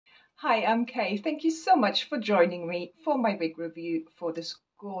Hi, I'm Kay. Thank you so much for joining me for my wig review for this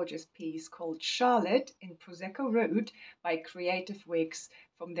gorgeous piece called Charlotte in Prosecco Root by Creative Wigs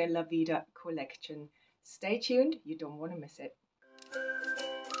from their La Vida collection. Stay tuned, you don't want to miss it.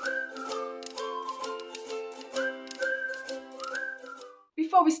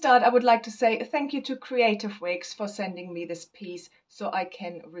 Before we start, I would like to say thank you to Creative Wigs for sending me this piece so I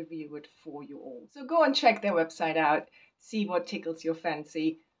can review it for you all. So go and check their website out, see what tickles your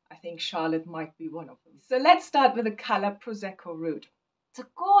fancy. I think Charlotte might be one of them. So let's start with the color Prosecco Root. It's a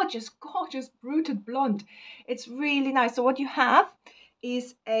gorgeous, gorgeous bruted blonde. It's really nice. So what you have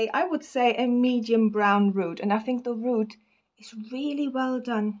is I would say a medium brown root. And I think the root is really well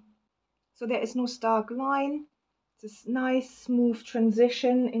done. So there is no stark line. It's a nice smooth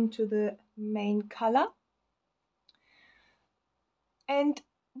transition into the main color. And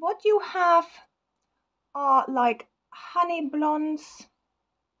what you have are like honey blondes,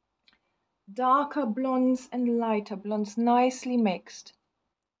 darker blondes and lighter blondes, nicely mixed.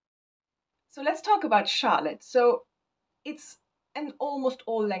 So let's talk about Charlotte. So it's an almost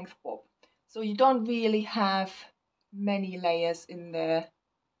all length bob. So you don't really have many layers in there,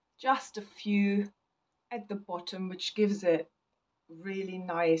 just a few at the bottom, which gives it really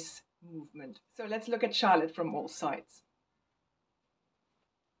nice movement. So let's look at Charlotte from all sides.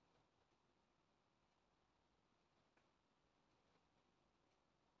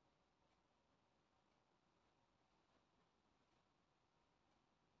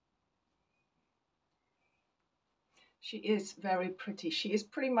 She is very pretty. She is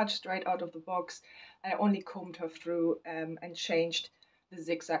pretty much straight out of the box. I only combed her through and changed the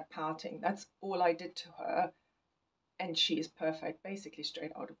zigzag parting. That's all I did to her. And she is perfect, basically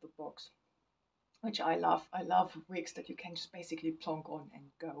straight out of the box, which I love. I love wigs that you can just basically plonk on and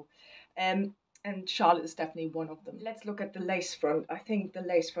go. And Charlotte is definitely one of them. Let's look at the lace front. I think the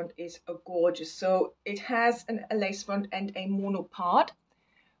lace front is gorgeous. So it has a lace front and a mono part.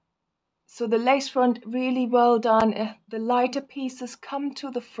 So the lace front, really well done. The lighter pieces come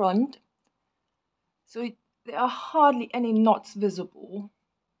to the front. So there are hardly any knots visible,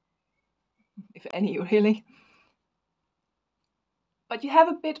 if any, really. But you have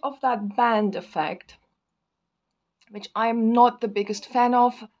a bit of that band effect, which I'm not the biggest fan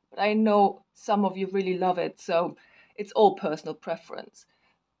of, but I know some of you really love it. So it's all personal preference.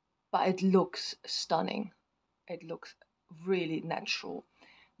 But it looks stunning. It looks really natural.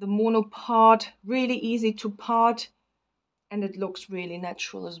 The mono part, really easy to part, and it looks really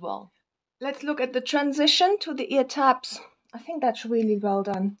natural as well. Let's look at the transition to the ear tabs. I think that's really well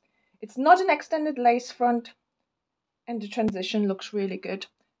done. It's not an extended lace front, and the transition looks really good.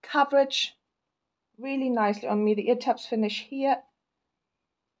 Coverage, really nicely on me. The ear tabs finish here.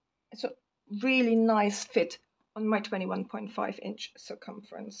 It's a really nice fit on my 21.5-inch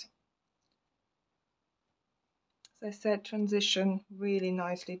circumference. As I said, transition really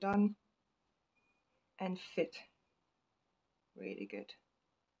nicely done and fit really good.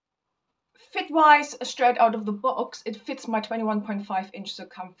 Fit-wise, straight out of the box, it fits my 21.5-inch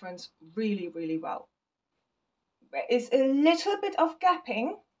circumference really, really well. There is a little bit of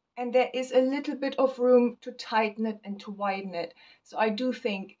gapping and there is a little bit of room to tighten it and to widen it. So I do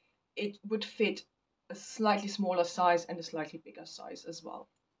think it would fit a slightly smaller size and a slightly bigger size as well.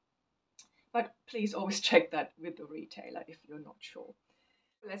 But please always check that with the retailer if you're not sure.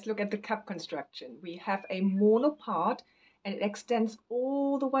 Let's look at the cap construction. We have a mono part and it extends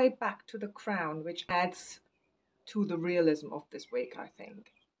all the way back to the crown, which adds to the realism of this wig, I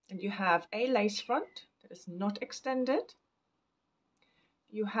think. And you have a lace front that is not extended.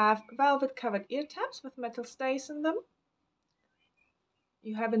 You have velvet covered ear tabs with metal stays in them.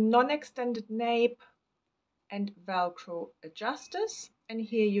 You have a non-extended nape and Velcro adjusters. And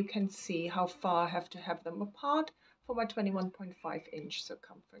here you can see how far I have to have them apart for my 21.5-inch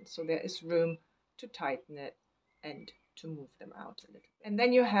circumference. So there is room to tighten it and to move them out a little bit. And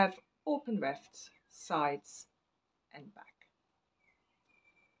then you have open wefts, sides and back.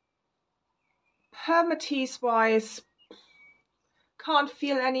 Permatease wise, can't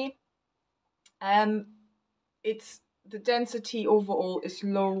feel any. It's the density overall is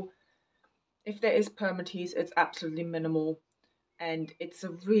low. If there is permatease, it's absolutely minimal, and it's a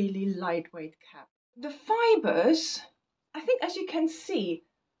really lightweight cap. The fibres, I think, as you can see,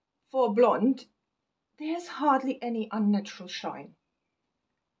 for blonde, there's hardly any unnatural shine.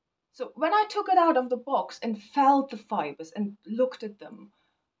 So when I took it out of the box and felt the fibres and looked at them,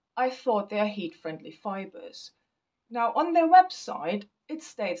 I thought they're heat-friendly fibres. Now on their website, it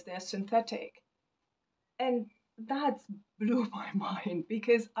states they're synthetic. And that blew my mind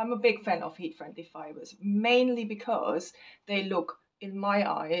because I'm a big fan of heat-friendly fibres, mainly because they look, in my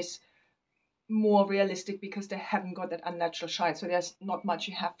eyes, more realistic because they haven't got that unnatural shine. So there's not much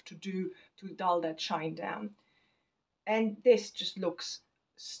you have to do to dull that shine down. And this just looks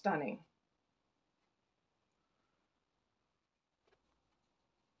stunning.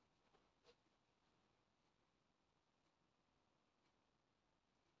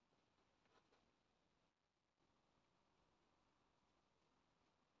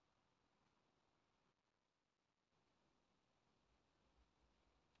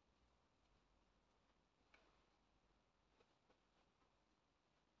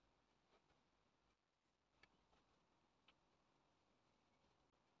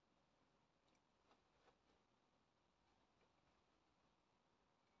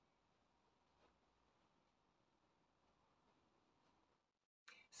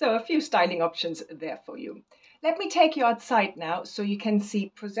 So a few styling options there for you. Let me take you outside now so you can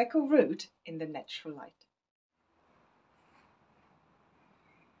see Prosecco Root in the natural light.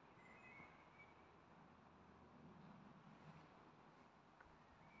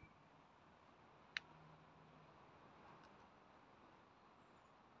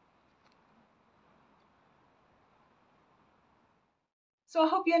 So I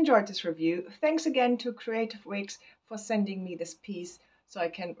hope you enjoyed this review. Thanks again to Creative Wigs for sending me this piece so I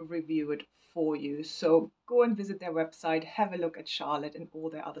can review it for you. So go and visit their website, have a look at Charlotte and all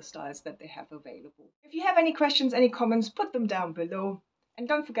their other styles that they have available. If you have any questions, any comments, put them down below. And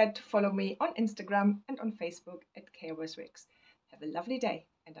don't forget to follow me on Instagram and on Facebook at Creative Wigs. Have a lovely day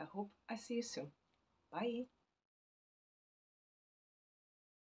and I hope I see you soon. Bye.